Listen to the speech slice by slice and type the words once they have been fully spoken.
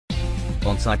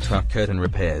Onsite Truck Curtain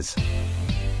Repairs.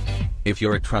 If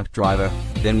you're a truck driver,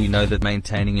 then you know that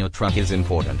maintaining your truck is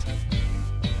important.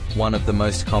 One of the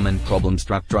most common problems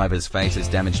truck drivers face is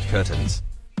damaged curtains.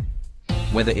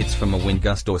 Whether it's from a wind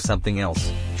gust or something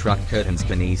else, truck curtains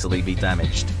can easily be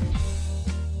damaged.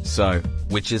 So,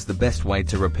 which is the best way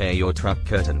to repair your truck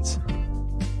curtains?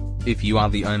 If you are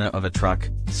the owner of a truck,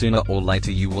 sooner or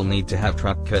later you will need to have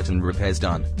truck curtain repairs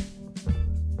done.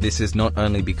 This is not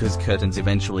only because curtains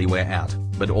eventually wear out,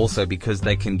 but also because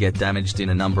they can get damaged in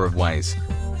a number of ways.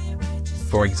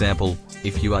 For example,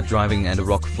 if you are driving and a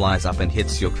rock flies up and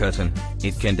hits your curtain,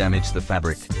 it can damage the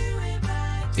fabric.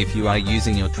 If you are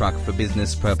using your truck for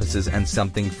business purposes and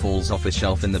something falls off a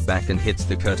shelf in the back and hits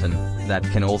the curtain, that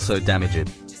can also damage it.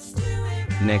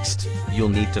 Next, you'll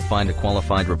need to find a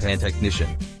qualified repair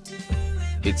technician.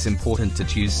 It's important to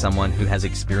choose someone who has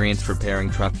experience repairing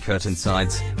truck curtain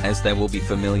sides, as they will be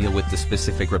familiar with the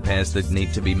specific repairs that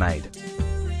need to be made.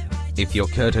 If your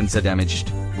curtains are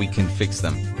damaged, we can fix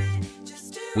them.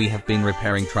 We have been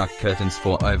repairing truck curtains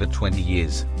for over 20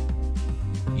 years.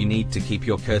 You need to keep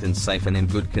your curtains safe and in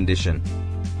good condition.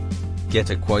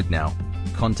 Get a quote now.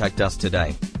 Contact us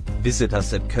today. Visit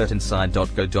us at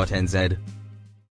curtainside.co.nz.